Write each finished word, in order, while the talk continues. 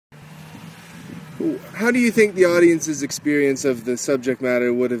How do you think the audience's experience of the subject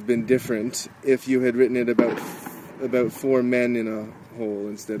matter would have been different if you had written it about 4 men in a hole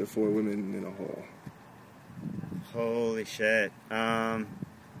instead of 4 women in a hole? Holy shit.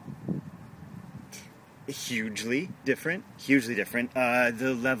 Hugely different.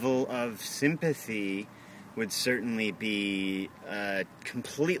 The level of sympathy would certainly be a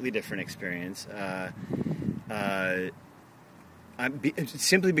completely different experience.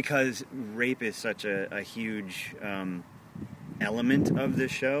 Simply because rape is such a huge element of the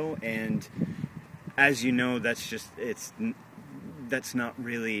show, and as you know, that's not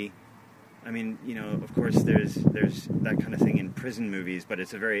really. I mean, you know, of course, there's that kind of thing in prison movies, but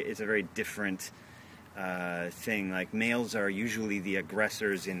it's a very different thing. Like, males are usually the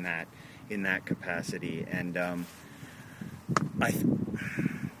aggressors in that capacity, and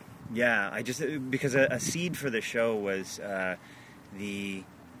because a seed for the show was the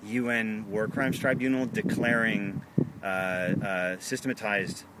UN War Crimes Tribunal declaring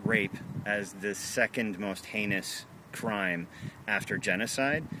systematized rape as the second most heinous crime after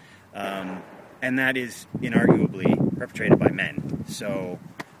genocide, and that is inarguably perpetrated by men. So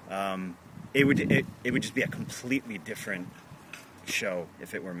it would just be a completely different show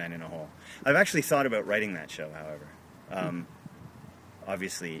if it were men in a hole. I've actually thought about writing that show, however.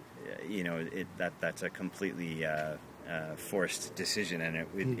 Obviously, you know, that's a completely forced decision, and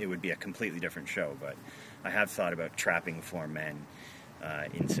it would be a completely different show. But I have thought about trapping 4 men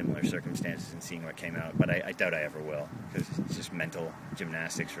in similar circumstances and seeing what came out. But I doubt I ever will, because it's just mental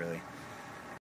gymnastics, really.